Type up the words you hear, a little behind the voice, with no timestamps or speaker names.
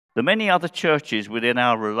The many other churches within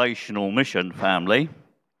our relational mission family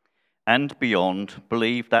and beyond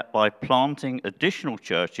believe that by planting additional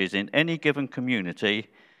churches in any given community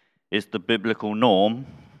is the biblical norm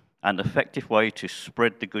and effective way to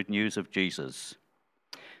spread the good news of Jesus.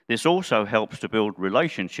 This also helps to build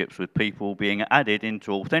relationships with people being added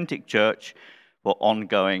into authentic church for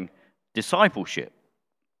ongoing discipleship.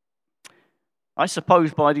 I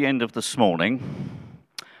suppose by the end of this morning,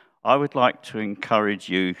 I would like to encourage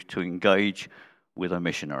you to engage with a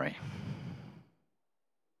missionary.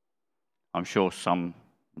 I'm sure some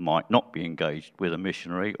might not be engaged with a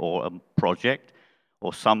missionary or a project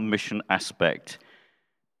or some mission aspect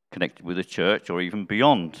connected with the church or even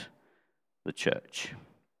beyond the church.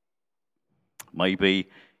 Maybe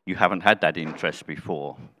you haven't had that interest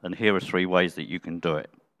before, and here are 3 ways that you can do it.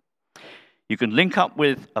 You can link up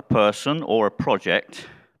with a person or a project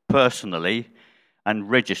personally and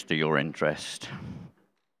register your interest.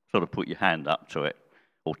 Sort of put your hand up to it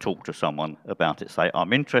or talk to someone about it. Say,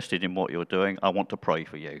 I'm interested in what you're doing. I want to pray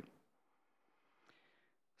for you.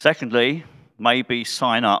 Secondly, maybe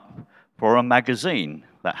sign up for a magazine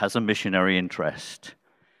that has a missionary interest.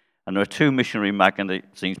 And there are 2 missionary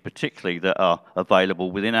magazines particularly that are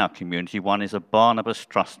available within our community. One is a Barnabas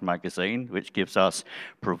Trust magazine, which gives us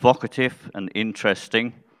provocative and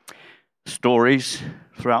interesting stories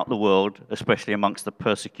throughout the world, especially amongst the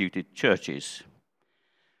persecuted churches.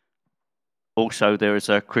 Also, there is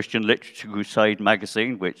a Christian Literature Crusade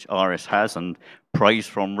magazine, which RS has and prays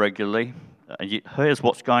from regularly. And here's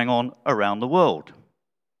what's going on around the world.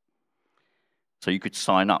 So you could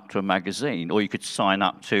sign up to a magazine, or you could sign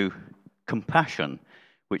up to Compassion,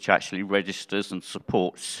 which actually registers and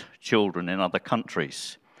supports children in other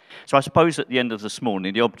countries. So I suppose at the end of this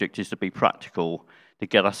morning, the object is to be practical, to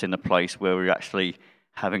get us in a place where we're actually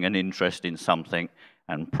having an interest in something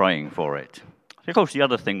and praying for it. Of course, the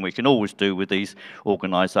other thing we can always do with these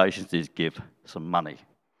organisations is give some money.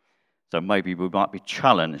 So maybe we might be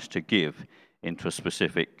challenged to give into a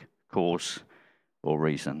specific cause or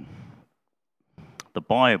reason. The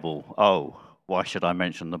Bible. Why should I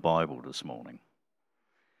mention the Bible this morning?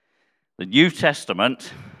 The New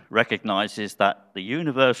Testament recognises that the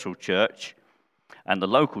universal church and the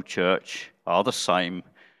local church are the same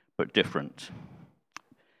but different.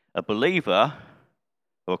 A believer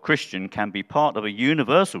or a Christian can be part of a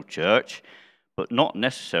universal church but not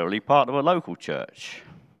necessarily part of a local church.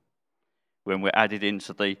 When we're added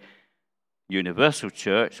into the universal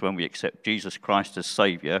church, when we accept Jesus Christ as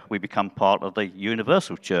Saviour, we become part of the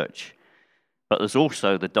universal church. But there's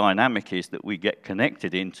also the dynamic is that we get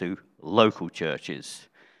connected into local churches.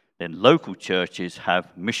 Then local churches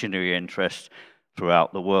have missionary interests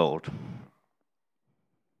throughout the world.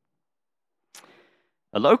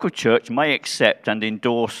 A local church may accept and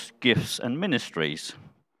endorse gifts and ministries.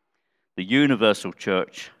 The universal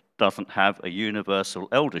church doesn't have a universal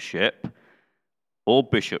eldership or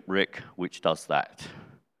bishopric which does that.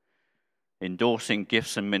 Endorsing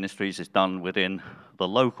gifts and ministries is done within the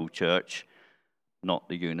local church, not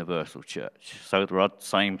the universal church. So there are the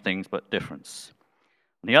same things but difference.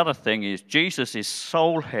 And the other thing is Jesus is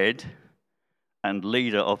sole head and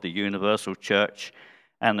leader of the universal church,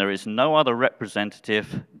 and there is no other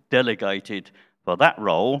representative delegated for that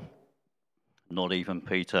role, not even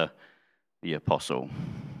Peter the apostle.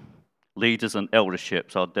 Leaders and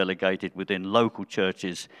elderships are delegated within local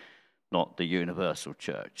churches, not the universal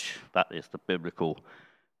church. That is the biblical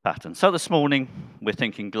pattern. So this morning, we're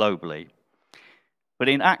thinking globally. But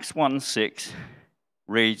in Acts 1:6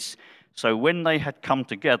 reads, So when they had come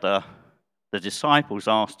together, the disciples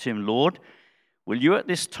asked him, Lord, will you at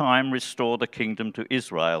this time restore the kingdom to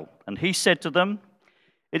Israel? And he said to them,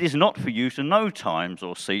 It is not for you to know times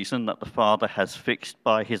or season that the Father has fixed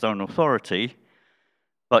by his own authority,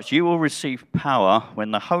 but you will receive power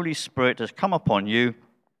when the Holy Spirit has come upon you,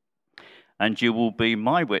 and you will be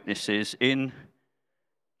my witnesses in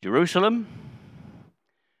Jerusalem,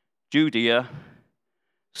 Judea,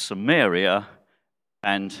 Samaria,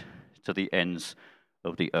 and to the ends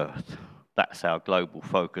of the earth. That's our global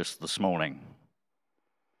focus this morning.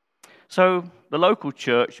 So the local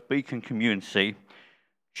church, Beacon Community,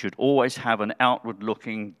 should always have an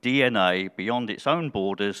outward-looking DNA beyond its own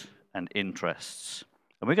borders and interests.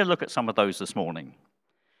 And we're going to look at some of those this morning.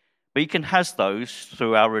 Beacon has those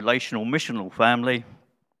through our relational missional family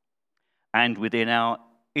and within our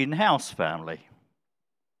in-house family.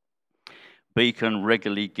 Beacon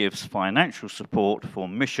regularly gives financial support for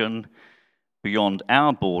mission beyond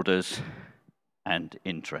our borders and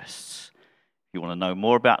interests. If you want to know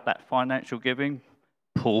more about that financial giving,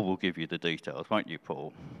 Paul will give you the details, won't you,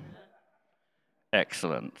 Paul?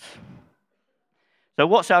 Excellent. So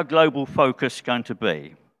what's our global focus going to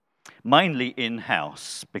be? Mainly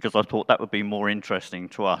in-house, because I thought that would be more interesting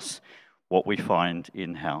to us, what we find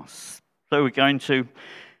in-house. So we're going to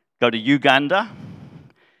go to Uganda.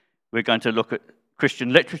 We're going to look at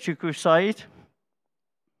Christian Literature Crusade.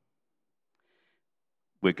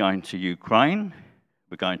 We're going to Ukraine.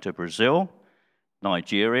 We're going to Brazil,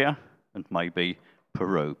 Nigeria, and maybe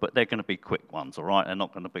Peru. But they're going to be quick ones, all right? They're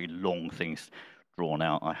not going to be long things drawn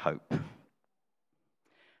out, I hope.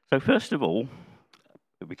 So first of all,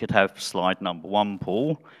 we could have slide number 1,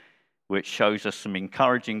 Paul, which shows us some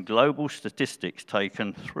encouraging global statistics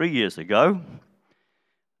taken 3 years ago.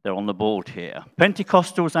 They're on the board here.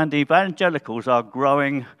 Pentecostals and evangelicals are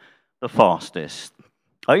growing the fastest.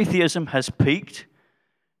 Atheism has peaked,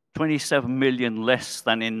 27 million less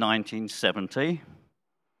than in 1970.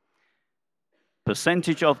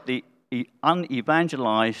 Percentage of the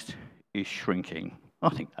unevangelized is shrinking. I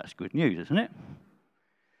think that's good news, isn't it?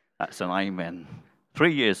 That's an amen.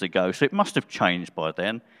 3 years ago, so it must have changed by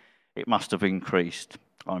then. It must have increased,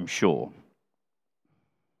 I'm sure.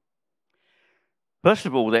 First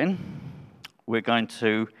of all then, we're going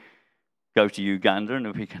to go to Uganda, and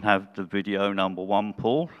if we can have the video number 1,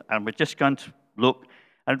 Paul, and we're just going to look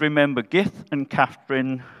and remember Gith and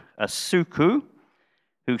Catherine Asuku,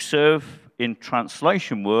 who serve in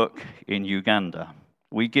translation work in Uganda.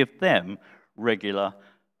 We give them regular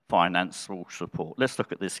financial support. Let's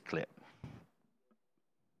look at this clip.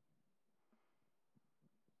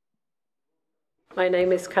 My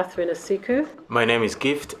name is Catherine Asuku. My name is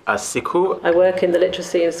Gift Asiku. I work in the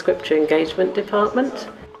Literacy and Scripture Engagement Department.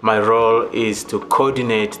 My role is to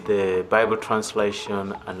coordinate the Bible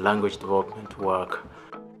translation and language development work.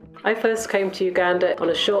 I first came to Uganda on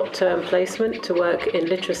a short-term placement to work in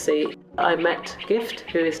literacy. I met Gift,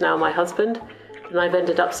 who is now my husband, and I've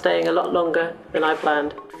ended up staying a lot longer than I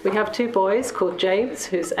planned. We have 2 boys called James,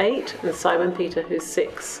 who's 8, and Simon Peter, who's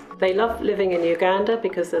 6. They love living in Uganda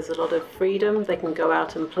because there's a lot of freedom. They can go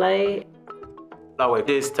out and play. Our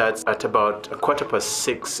day starts at about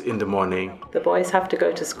 6:15 in the morning. The boys have to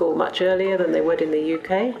go to school much earlier than they would in the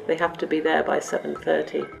UK. They have to be there by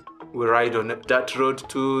 7:30. We ride on that road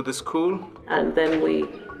to the school. And then we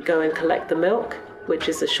go and collect the milk, which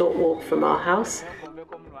is a short walk from our house.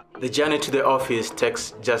 The journey to the office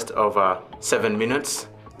takes just over 7 minutes.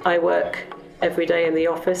 I work every day in the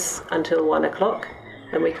office until 1 o'clock.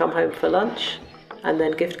 Then we come home for lunch, and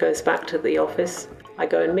then Gift goes back to the office. I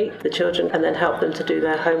go and meet the children and then help them to do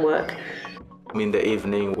their homework. In the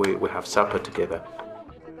evening, we have supper together.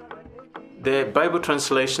 The Bible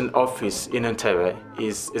Translation Office in Entebbe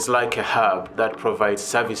is like a hub that provides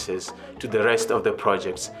services to the rest of the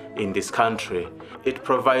projects in this country. It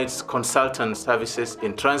provides consultant services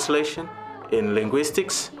in translation, in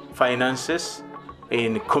linguistics, finances,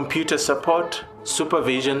 in computer support,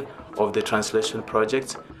 supervision of the translation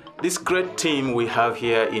projects. This great team we have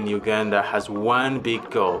here in Uganda has one big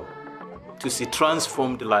goal: to see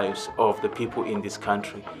transformed lives of the people in this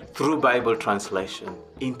country through Bible translation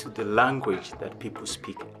into the language that people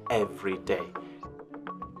speak every day.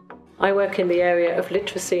 I work in the area of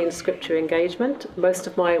literacy and scripture engagement. Most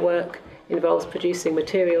of my work involves producing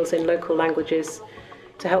materials in local languages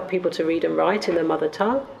to help people to read and write in their mother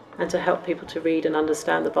tongue, and to help people to read and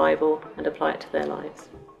understand the Bible and apply it to their lives.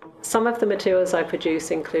 Some of the materials I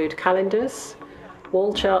produce include calendars,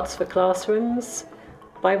 wall charts for classrooms,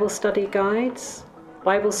 Bible study guides,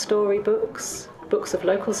 Bible story books, books of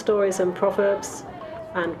local stories and proverbs,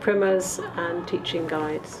 and primers and teaching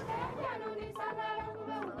guides.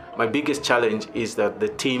 My biggest challenge is that the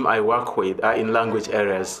team I work with are in language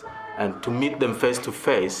areas, and to meet them face to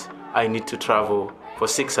face, I need to travel for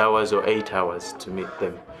 6 hours or 8 hours to meet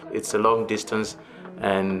them. It's a long distance,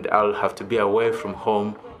 and I'll have to be away from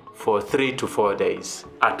home for 3 to 4 days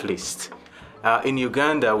at least. In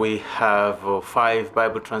Uganda, we have 5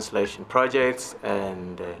 Bible translation projects,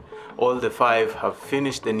 and all the 5 have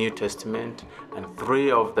finished the New Testament, and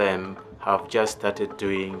 3 of them have just started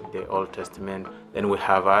doing the Old Testament. Then we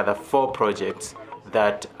have other 4 projects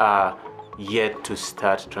that are yet to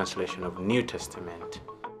start translation of New Testament.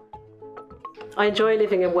 I enjoy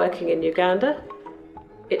living and working in Uganda.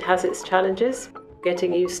 It has its challenges,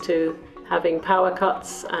 getting used to having power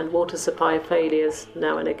cuts and water supply failures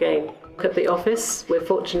now and again. At the office, we're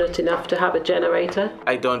fortunate enough to have a generator.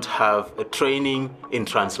 I don't have a training in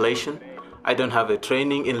translation. I don't have a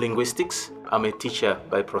training in linguistics. I'm a teacher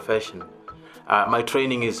by profession. My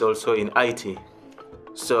training is also in IT.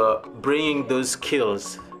 So bringing those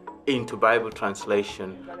skills into Bible translation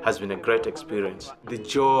has been a great experience. The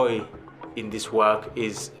joy in this work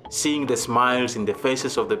is seeing the smiles in the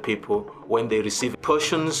faces of the people when they receive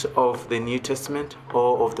portions of the New Testament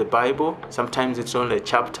or of the Bible. Sometimes it's only a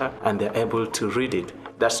chapter and they're able to read it.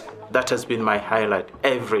 That has been my highlight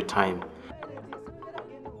every time.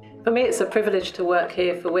 For me, it's a privilege to work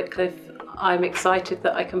here for Wycliffe. I'm excited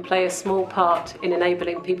that I can play a small part in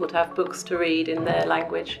enabling people to have books to read in their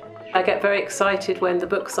language. I get very excited when the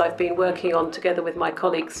books I've been working on together with my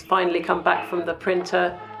colleagues finally come back from the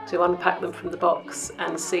printer, to unpack them from the box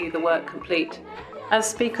and see the work complete. As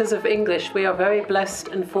speakers of English, we are very blessed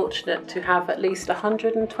and fortunate to have at least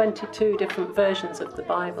 122 different versions of the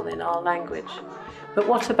Bible in our language. But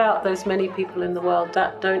what about those many people in the world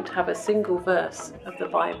that don't have a single verse of the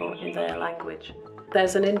Bible in their language?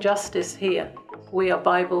 There's an injustice here. We are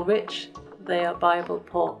Bible rich, they are Bible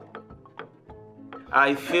poor.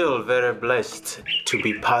 I feel very blessed to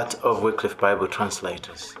be part of Wycliffe Bible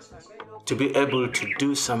Translators, to be able to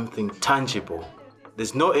do something tangible.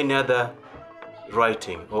 There's no any other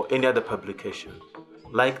writing or any other publication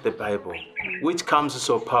like the Bible, which comes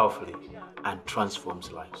so powerfully and transforms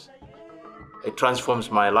lives. It transforms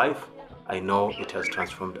my life. I know it has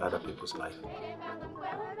transformed other people's life.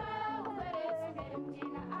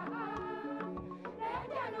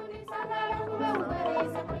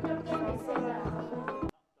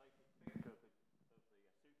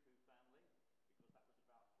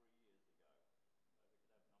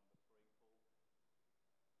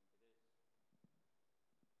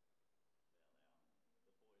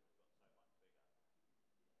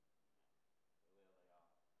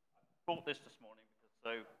 Brought this morning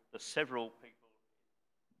because there's several people.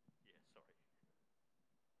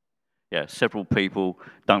 Several people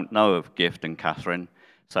don't know of Gift and Catherine,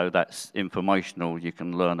 so that's informational. You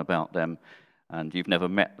can learn about them, and you've never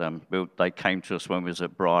met them. They came to us when we was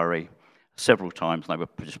at Briery several times, and they were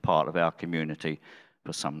just part of our community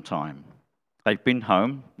for some time. They've been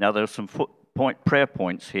home. Now there are some prayer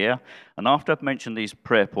points here, and after I've mentioned these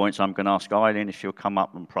prayer points, I'm going to ask Eileen if she'll come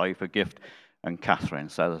up and pray for Gift and Catherine.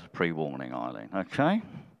 So there's a pre-warning, Eileen. Okay?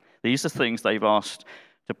 These are things they've asked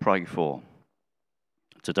to pray for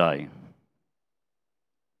today.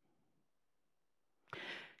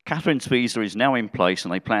 Catherine's visa is now in place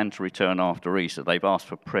and they plan to return after Easter. They've asked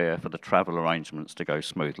for prayer for the travel arrangements to go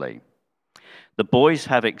smoothly. The boys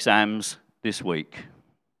have exams this week.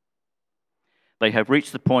 They have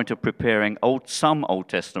reached the point of preparing some Old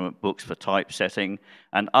Testament books for typesetting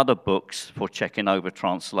and other books for checking over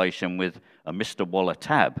translation with a Mr. Waller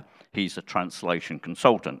Tab. He's a translation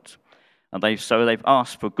consultant. And they've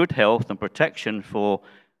asked for good health and protection for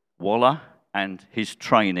Waller and his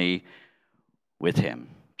trainee with him.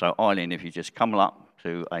 So Eileen, if you just come up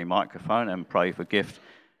to a microphone and pray for Gift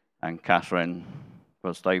and Catherine,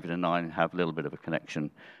 because David and I have a little bit of a connection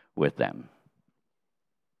with them.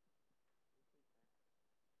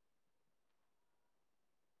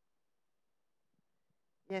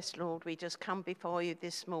 Yes, Lord, we just come before you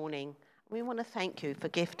this morning. We want to thank you for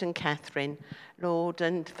Gift and Catherine, Lord,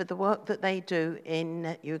 and for the work that they do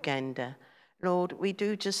in Uganda. Lord, we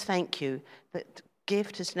do just thank you that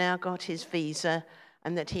Gift has now got his visa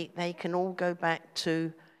and that they can all go back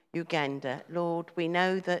to Uganda. Lord, we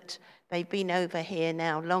know that they've been over here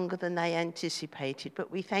now longer than they anticipated, but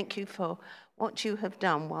we thank you for what you have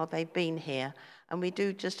done while they've been here. And we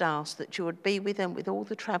do just ask that you would be with them with all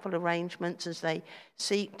the travel arrangements as they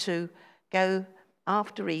seek to go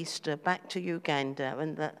after Easter back to Uganda,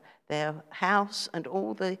 and that their house and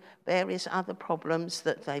all the various other problems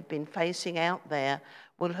that they've been facing out there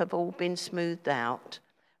will have all been smoothed out.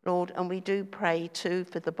 Lord, and we do pray too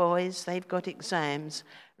for the boys. They've got exams.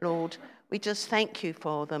 Lord, we just thank you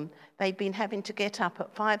for them. They've been having to get up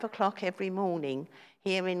at 5 o'clock every morning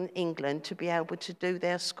here in England to be able to do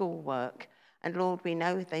their schoolwork. And Lord, we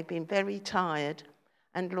know they've been very tired.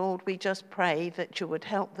 And Lord, we just pray that you would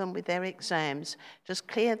help them with their exams. Just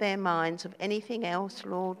clear their minds of anything else,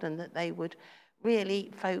 Lord, and that they would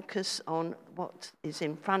really focus on what is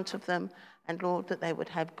in front of them. And Lord, that they would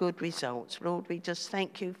have good results. Lord, we just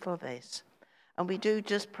thank you for this. And we do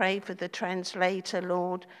just pray for the translator,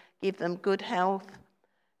 Lord. Give them good health,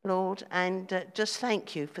 Lord, and just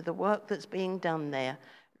thank you for the work that's being done there.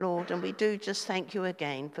 Lord, and we do just thank you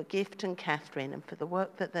again for Gift and Catherine and for the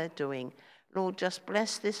work that they're doing. Lord, just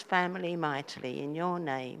bless this family mightily in your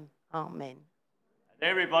name. Amen. And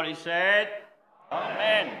everybody said,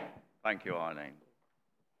 Amen. Thank you, Eileen.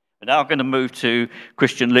 We're now going to move to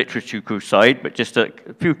Christian Literature Crusade, but just a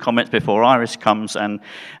few comments before Iris comes and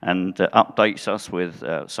updates us with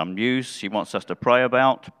some news she wants us to pray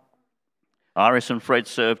about. Iris and Fred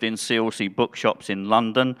served in CLC bookshops in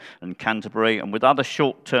London and Canterbury, and with other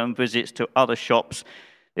short-term visits to other shops,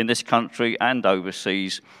 in this country and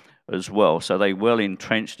overseas as well. So they're well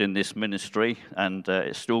entrenched in this ministry, and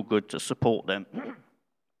it's still good to support them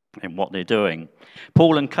in what they're doing.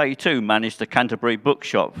 Paul and Kay too managed the Canterbury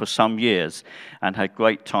Bookshop for some years and had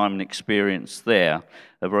great time and experience there,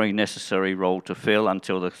 a very necessary role to fill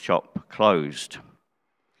until the shop closed.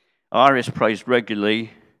 Iris prays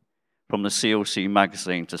regularly from the CLC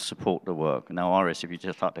magazine to support the work. Now, Iris, if you'd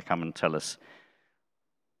just like to come and tell us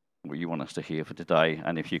what you want us to hear for today,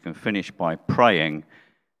 and if you can finish by praying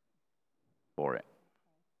for it.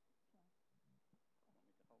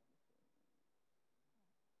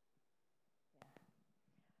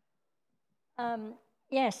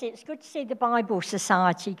 Yes, it's good to see the Bible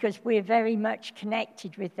Society because we're very much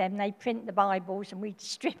connected with them. They print the Bibles and we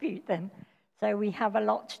distribute them, so we have a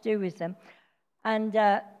lot to do with them. And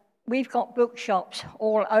we've got bookshops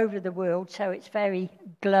all over the world, so it's very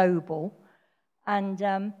global. And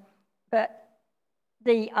but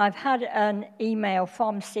I've had an email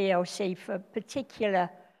from CLC for a particular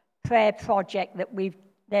prayer project that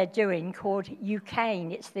they're doing called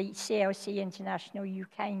UCANE. It's the CLC International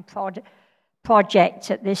UCANE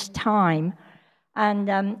project at this time.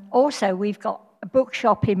 And also we've got a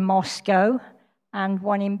bookshop in Moscow and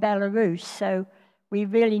one in Belarus, so we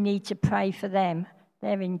really need to pray for them.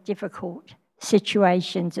 They're in difficult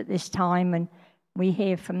situations at this time, and we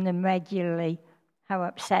hear from them regularly how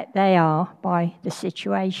upset they are by the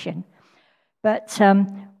situation. But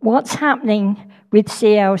what's happening with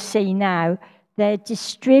CLC now, they're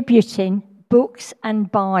distributing books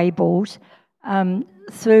and Bibles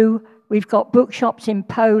through. We've got bookshops in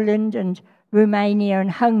Poland and Romania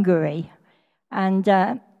and Hungary, and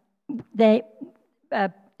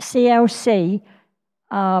CLC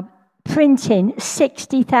are printing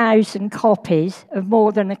 60,000 copies of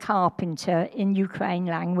More Than a Carpenter in Ukraine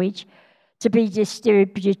language to be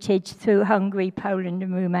distributed through Hungary, Poland,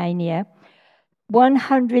 and Romania.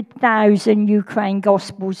 100,000 Ukraine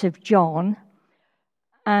Gospels of John,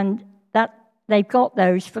 and that they've got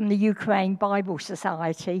those from the Ukraine Bible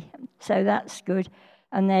Society, so that's good.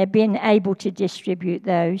 And they're being able to distribute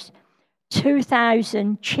those.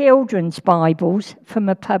 2,000 children's Bibles from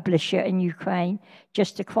a publisher in Ukraine,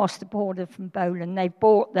 just across the border from Poland. They've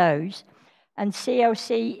bought those. And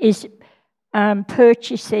CLC is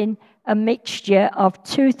purchasing a mixture of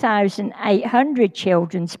 2,800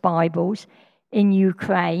 children's Bibles in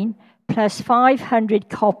Ukraine, plus 500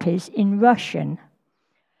 copies in Russian.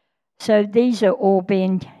 So these are all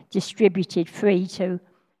being distributed free to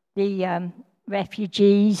the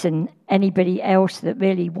refugees and anybody else that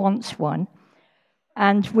really wants one.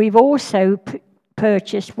 And we've also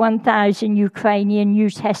purchased 1,000 Ukrainian New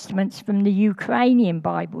Testaments from the Ukrainian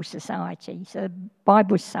Bible Society. So the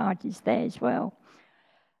Bible Society is there as well.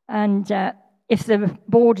 And if the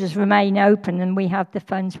borders remain open and we have the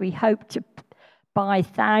funds, we hope to buy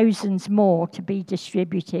thousands more to be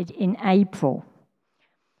distributed in April.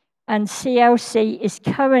 And CLC is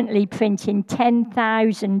currently printing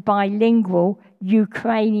 10,000 bilingual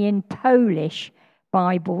Ukrainian-Polish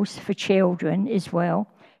Bibles for children as well,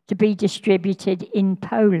 to be distributed in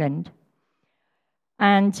Poland.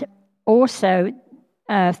 And also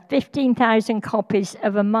 15,000 copies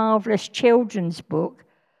of a marvelous children's book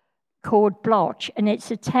called Blotch, and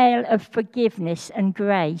it's a tale of forgiveness and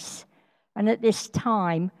grace. And at this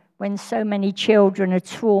time, when so many children are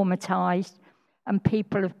traumatized and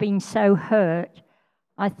people have been so hurt,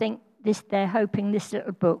 I think they're hoping this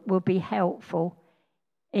little book will be helpful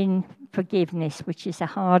in forgiveness, which is a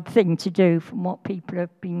hard thing to do from what people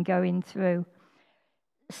have been going through.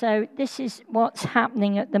 So this is what's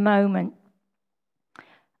happening at the moment.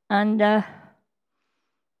 And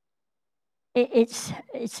it's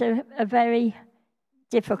a very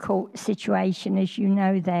difficult situation, as you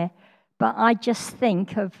know there. But I just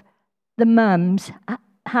think of the mums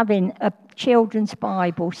having a children's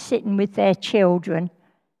Bible, sitting with their children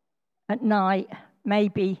at night,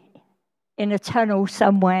 maybe in a tunnel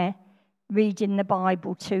somewhere, reading the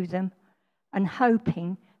Bible to them and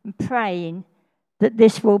hoping and praying that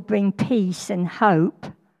this will bring peace and hope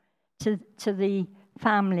to the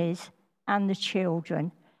families and the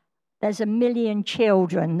children. There's 1 million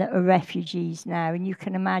children that are refugees now, and you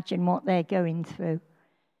can imagine what they're going through.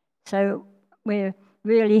 So we're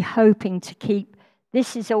really hoping to keep.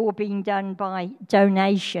 This is all being done by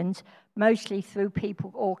donations, mostly through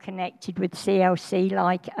people all connected with CLC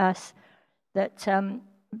like us, that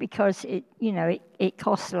because it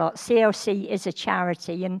costs a lot. CLC is a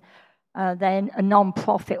charity, and they're a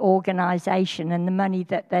non-profit organisation, and the money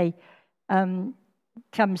that they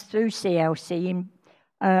comes through CLC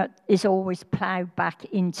is always ploughed back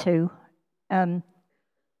into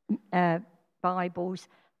Bibles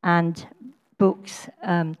and books,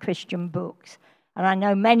 Christian books. And I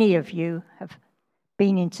know many of you have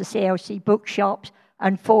been into CLC bookshops.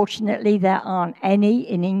 Unfortunately, there aren't any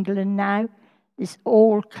in England now. It's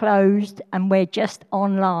all closed and we're just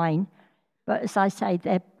online. But as I say,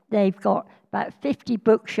 they've got about 50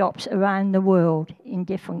 bookshops around the world in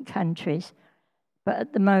different countries. But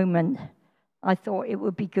at the moment, I thought it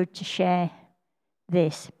would be good to share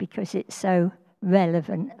this because it's so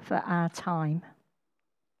relevant for our time.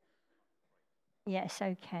 Yes,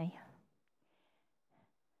 okay.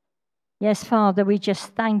 Yes, Father, we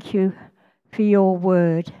just thank you for your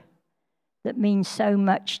word that means so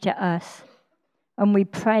much to us. And we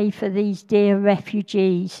pray for these dear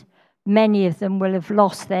refugees. Many of them will have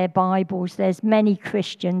lost their Bibles. There's many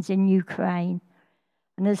Christians in Ukraine.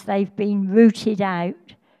 And as they've been rooted out,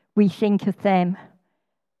 we think of them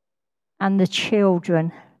and the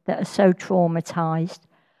children that are so traumatized.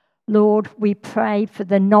 Lord, we pray for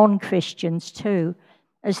the non-Christians too,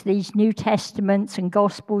 as these New Testaments and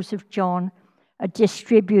Gospels of John are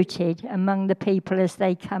distributed among the people as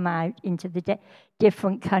they come out into the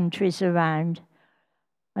different countries around.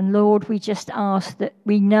 And Lord, we just ask that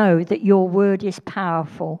we know that your word is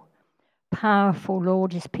powerful. Powerful,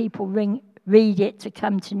 Lord, as people read it to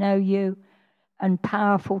come to know you, and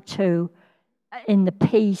powerful too in the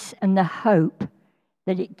peace and the hope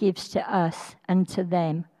that it gives to us and to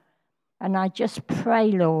them. And I just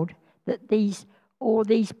pray, Lord, that all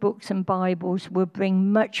these books and Bibles will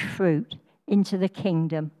bring much fruit into the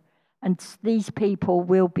kingdom, and these people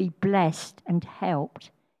will be blessed and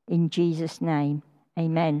helped in Jesus' name.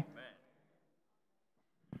 Amen.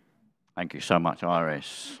 Thank you so much,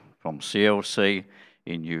 Iris, from CLC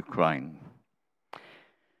in Ukraine.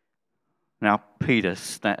 Now, Peter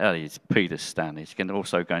Stanley is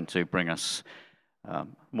also going to bring us a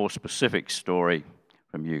more specific story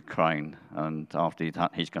from Ukraine, and after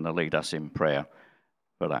that, he's going to lead us in prayer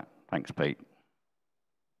for that. Thanks, Pete.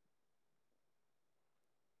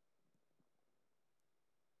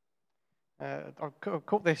 I've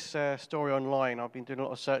caught this story online. I've been doing a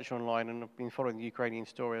lot of search online, and I've been following the Ukrainian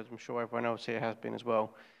story, as I'm sure everyone else here has been as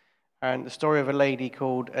well. And the story of a lady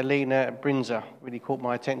called Alina Brinza really caught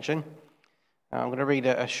my attention. I'm going to read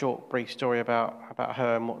a short, brief story about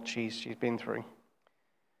her and what she's been through.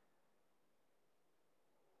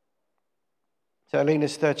 So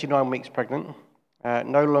Alina's 39 weeks pregnant,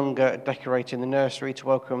 no longer decorating the nursery to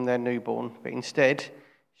welcome their newborn, but instead,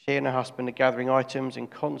 she and her husband are gathering items and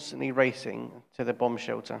constantly racing to the bomb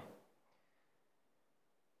shelter.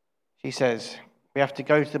 She says, "We have to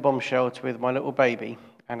go to the bomb shelter with my little baby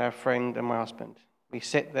and our friend and my husband. We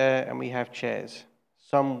sit there and we have chairs,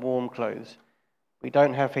 some warm clothes. We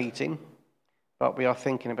don't have heating, but we are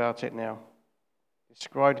thinking about it now."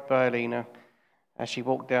 Described by Alina as she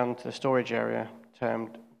walked down to the storage area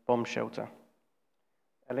termed bomb shelter.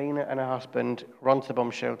 Alina and her husband run to the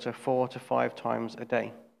bomb shelter 4 to 5 times a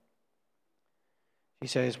day. She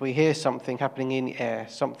says, "We hear something happening in the air,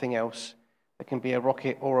 something else that can be a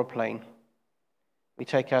rocket or a plane. We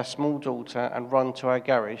take our small daughter and run to our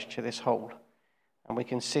garage to this hole, and we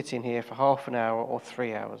can sit in here for half an hour or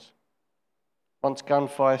 3 hours. Once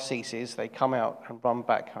gunfire ceases, they come out and run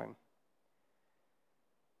back home.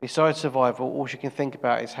 Besides survival, all she can think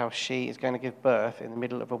about is how she is going to give birth in the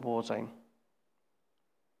middle of a war zone.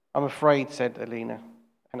 I'm afraid," said Alina,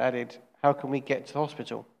 and added, "How can we get to the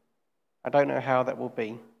hospital? I don't know how that will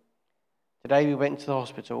be. Today we went to the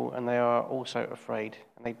hospital and they are also afraid,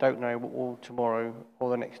 and they don't know what all tomorrow or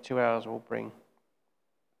the next 2 hours will bring."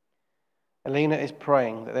 Alina is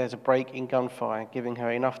praying that there's a break in gunfire, giving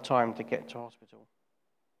her enough time to get to hospital.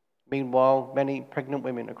 Meanwhile, many pregnant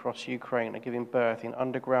women across Ukraine are giving birth in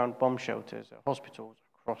underground bomb shelters at hospitals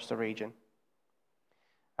across the region.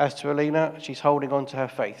 As to Alina, she's holding on to her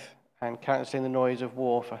faith and cancelling the noise of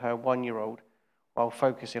war for her 1-year-old while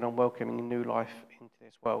focusing on welcoming new life into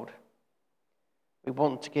this world. "We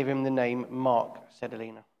want to give him the name Mark," said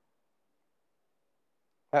Alina.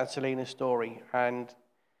 That's Alina's story, and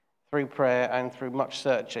through prayer and through much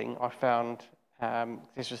searching, I found,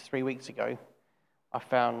 this was 3 weeks ago, I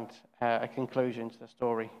found a conclusion to the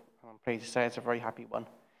story. I'm pleased to say it's a very happy one.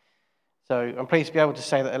 So I'm pleased to be able to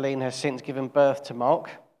say that Alina has since given birth to Mark,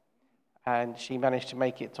 and she managed to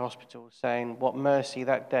make it to hospital, saying, "What mercy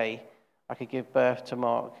that day I could give birth to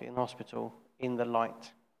Mark in hospital in the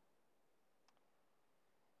light."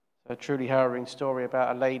 So a truly harrowing story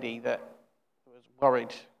about a lady that was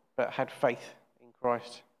worried but had faith in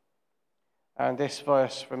Christ. And this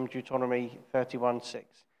verse from Deuteronomy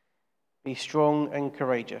 31:6. "Be strong and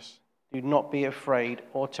courageous. Do not be afraid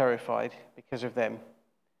or terrified because of them.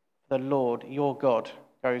 The Lord, your God,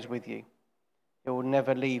 goes with you. He will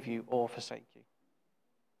never leave you or forsake you.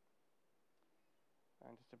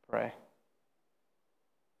 And just a prayer.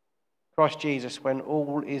 Christ Jesus, when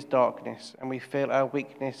all is darkness and we feel our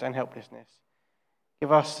weakness and helplessness,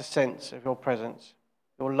 give us the sense of your presence,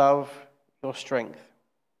 your love, your strength.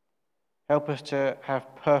 Help us to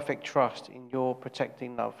have perfect trust in your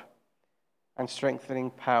protecting love and strengthening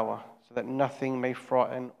power so that nothing may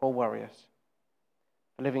frighten or worry us.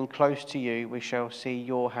 Living close to you, we shall see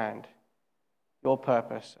your hand, your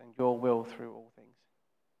purpose, and your will through all things.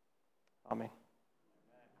 Amen.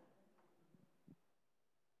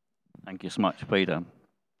 Thank you so much, Peter.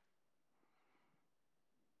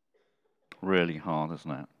 Really hard,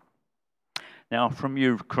 isn't it? Now, from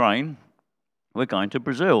Ukraine, we're going to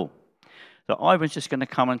Brazil. So Ivan's just going to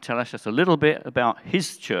come and tell us just a little bit about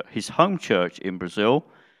his church, his home church in Brazil,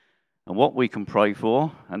 and what we can pray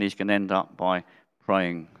for. And he's going to end up by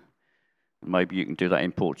praying. Maybe you can do that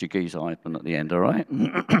in Portuguese, Ivan, at the end, all right?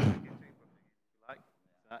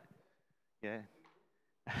 Yeah.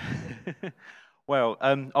 Well,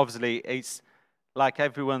 obviously, it's like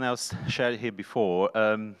everyone else shared here before.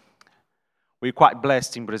 We're quite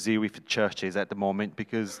blessed in Brazil with churches at the moment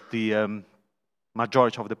because the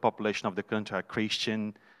majority of the population of the country are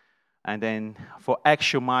Christian. And then for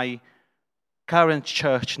actually my current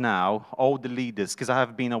church now, all the leaders, because I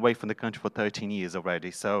have been away from the country for 13 years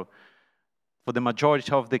already, so for the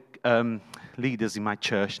majority of the leaders in my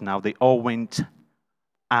church now, they all went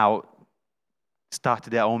out,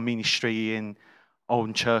 started their own ministry and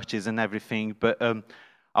own churches and everything. But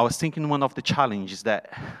I was thinking one of the challenges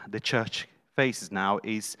that the church faces now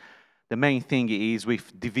is the main thing is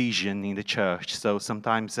with division in the church. So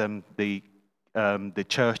sometimes the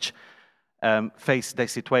church face the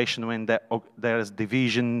situation when there's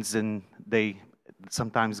divisions and they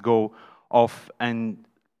sometimes go off and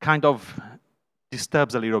kind of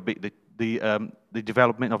disturbs a little bit the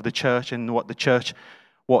development of the church and what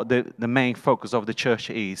the main focus of the church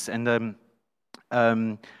is. And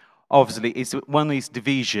obviously, one is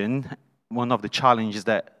division, one of the challenges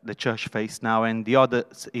that the church faces now, and the other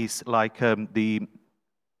is like when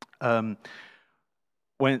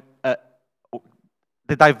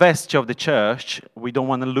the diversity of the church, we don't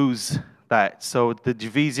want to lose that. So the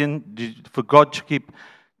division, for God to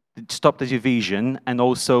stop the division, and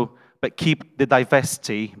also but keep the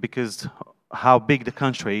diversity, because how big the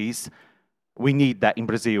country is, we need that in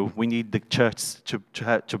Brazil. We need the church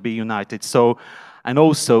to be united. So, and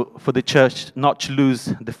also for the church not to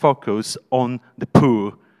lose the focus on the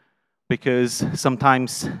poor, because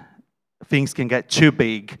sometimes things can get too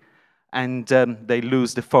big, and they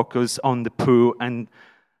lose the focus on the poor, and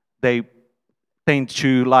they tend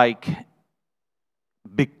to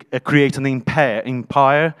create an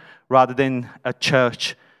empire rather than a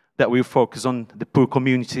church that will focus on the poor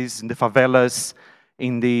communities in the favelas,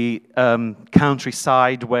 in the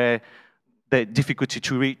countryside, where the difficulty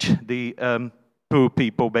to reach the poor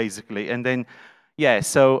people, basically. And then,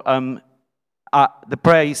 so the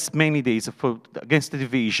prayer is mainly this, against the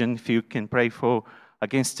division, if you can pray for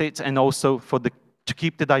against it, and also to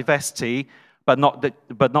keep the diversity, but not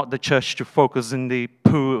the church to focus in the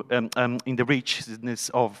poor, in the richness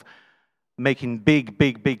of making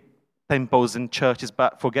big temples and churches,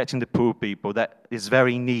 but forgetting the poor people. That is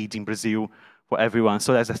very in need in Brazil for everyone.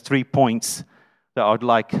 So there's 3 points that I would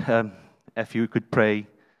like if you could pray.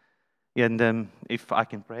 And if I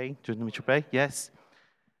can pray, do you want me to pray? Yes.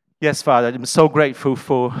 Yes, Father, I'm so grateful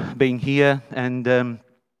for being here, and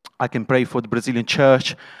I can pray for the Brazilian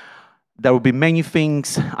church. There will be many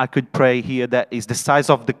things I could pray here that is the size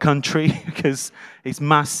of the country, because it's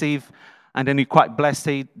massive. And then we're quite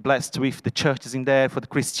blessed with the churches in there, for the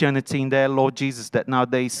Christianity in there, Lord Jesus, that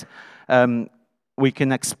nowadays we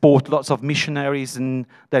can export lots of missionaries, and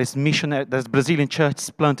there's Brazilian churches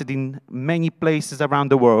planted in many places around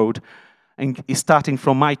the world. And it's starting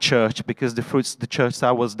from my church, because the fruits of the church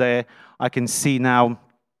I was there, I can see now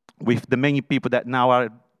with the many people that now are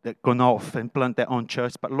gone off and plant their own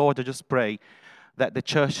church. But Lord, I just pray that the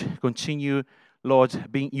church continue,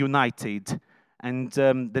 Lord, being united, and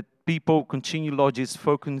that people continue, Lord, just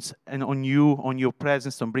focus on you, on your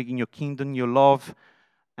presence, on bringing your kingdom, your love.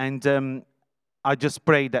 And I just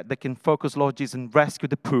pray that they can focus, Lord Jesus, and rescue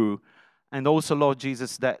the poor. And also, Lord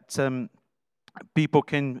Jesus, that people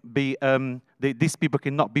can be, these people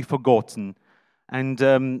cannot be forgotten.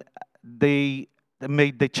 And they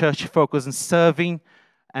made the church focus on serving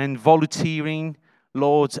and volunteering,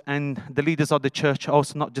 Lord. And the leaders of the church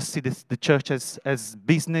also not just see the church as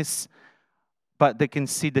business, but they can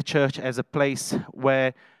see the church as a place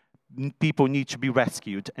where people need to be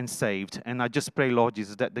rescued and saved. And I just pray, Lord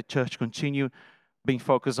Jesus, that the church continue being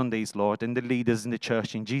focused on these, Lord, and the leaders in the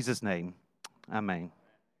church, in Jesus' name. Amém.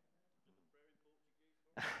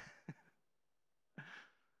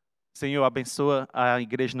 Senhor, abençoa a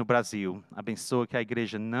igreja no Brasil. Abençoa que a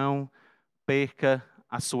igreja não perca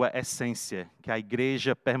a sua essência, que a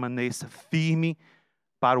igreja permaneça firme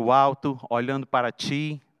para o alto, olhando para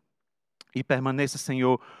Ti, e permaneça,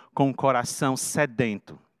 Senhor, com o coração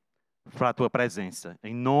sedento para a Tua presença.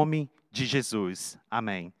 Em nome de Jesus.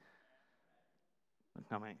 Amém.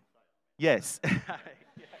 Amém. Yes.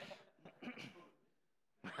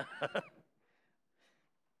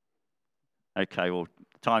 Okay, well,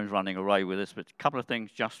 time's running away with us, but a couple of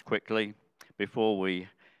things just quickly before we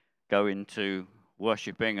go into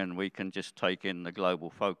worshipping, and we can just take in the global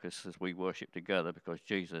focus as we worship together, because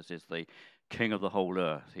Jesus is the King of the whole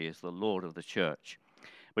earth. He is the Lord of the church.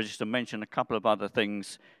 But just to mention a couple of other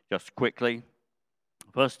things just quickly.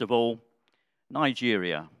 First of all,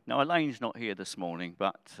 Nigeria. Now, Elaine's not here this morning,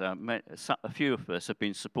 but a few of us have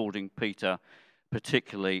been supporting Peter,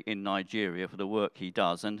 particularly in Nigeria, for the work he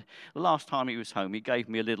does. And the last time he was home, he gave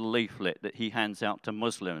me a little leaflet that he hands out to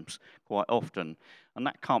Muslims quite often. And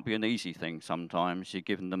that can't be an easy thing sometimes. You're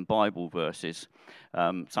giving them Bible verses.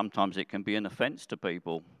 Sometimes it can be an offense to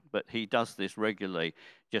people. But he does this regularly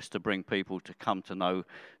just to bring people to come to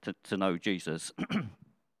know Jesus.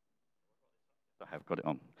 I have got it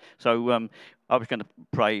on. So I was going to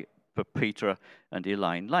pray for Peter and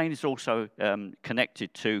Elaine. Elaine is also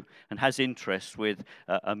connected to and has interest with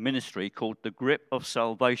a ministry called the Grip of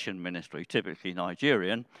Salvation Ministry. Typically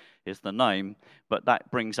Nigerian is the name, but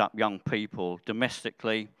that brings up young people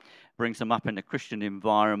domestically, brings them up in a Christian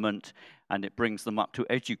environment, and it brings them up to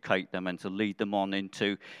educate them and to lead them on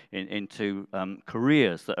into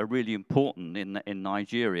careers that are really important in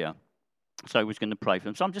Nigeria. So I was going to pray for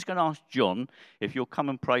them. So I'm just going to ask John if you'll come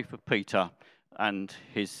and pray for Peter and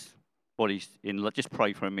his bodies just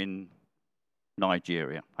pray for him in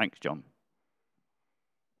Nigeria. Thanks, John.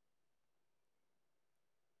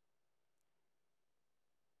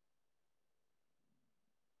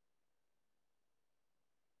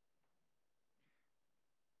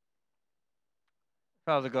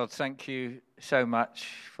 Father God, thank you so much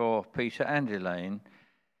for Peter and Elaine.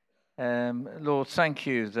 Lord, thank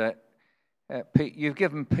you that you've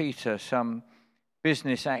given Peter some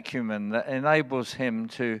business acumen that enables him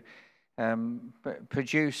to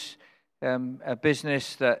produce a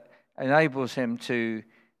business that enables him to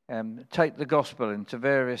take the gospel into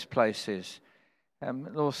various places.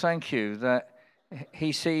 Lord, thank you that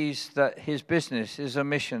he sees that his business is a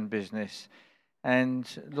mission business. And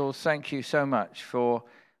Lord, thank you so much for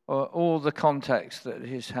all the contacts that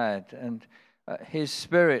he's had and his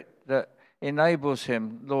spirit that enables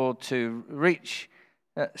him, Lord, to reach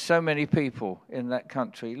so many people in that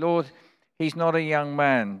country. Lord, he's not a young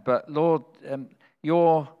man, but Lord,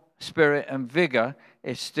 your spirit and vigor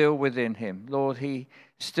is still within him. Lord, he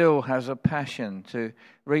still has a passion to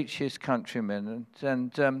reach his countrymen.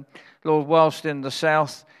 And Lord, whilst in the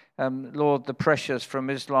south, Lord, the pressures from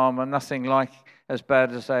Islam are nothing like as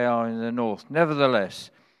bad as they are in the north. Nevertheless,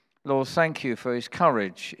 Lord, thank you for his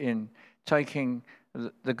courage in taking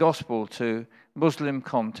the gospel to Muslim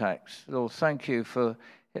contacts. Lord, thank you for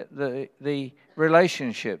the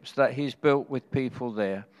relationships that he's built with people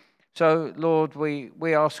there. So, Lord,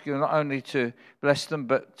 we ask you not only to bless them,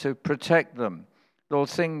 but to protect them. Lord,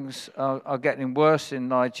 things are getting worse in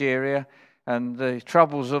Nigeria, and the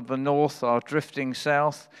troubles of the north are drifting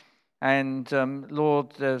south. And,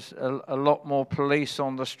 Lord, there's a lot more police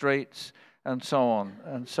on the streets and so on.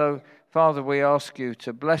 And so, Father, we ask you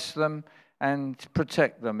to bless them and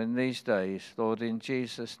protect them in these days, Lord, in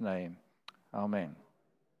Jesus' name. Amen.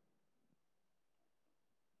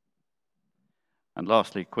 And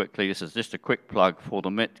lastly, quickly, this is just a quick plug for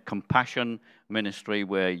the Compassion Ministry,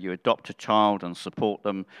 where you adopt a child and support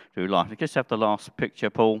them through life. You just have the last picture,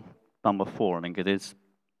 Paul, number 4, I think it is.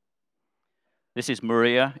 This is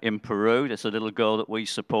Maria in Peru. There's a little girl that we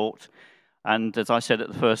support. And as I said at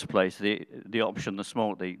the first place, the option this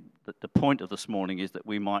morning, the point of this morning is that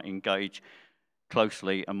we might engage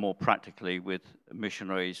closely and more practically with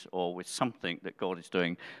missionaries or with something that God is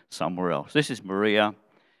doing somewhere else. This is Maria.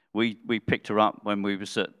 We picked her up when we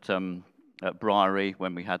was at Briery,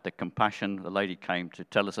 when we had the Compassion. The lady came to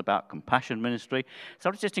tell us about Compassion Ministry. So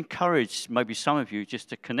I would just encourage maybe some of you just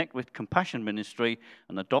to connect with Compassion Ministry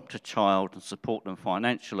and adopt a child and support them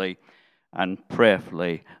financially and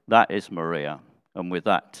prayerfully. That is Maria. And with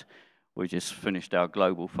that, we just finished our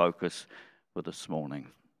global focus for this morning.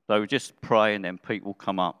 So just pray, and then Pete will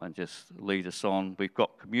come up and just lead us on. We've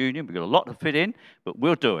got communion. We've got a lot to fit in, but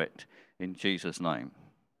we'll do it in Jesus' name.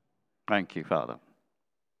 Thank you, Father.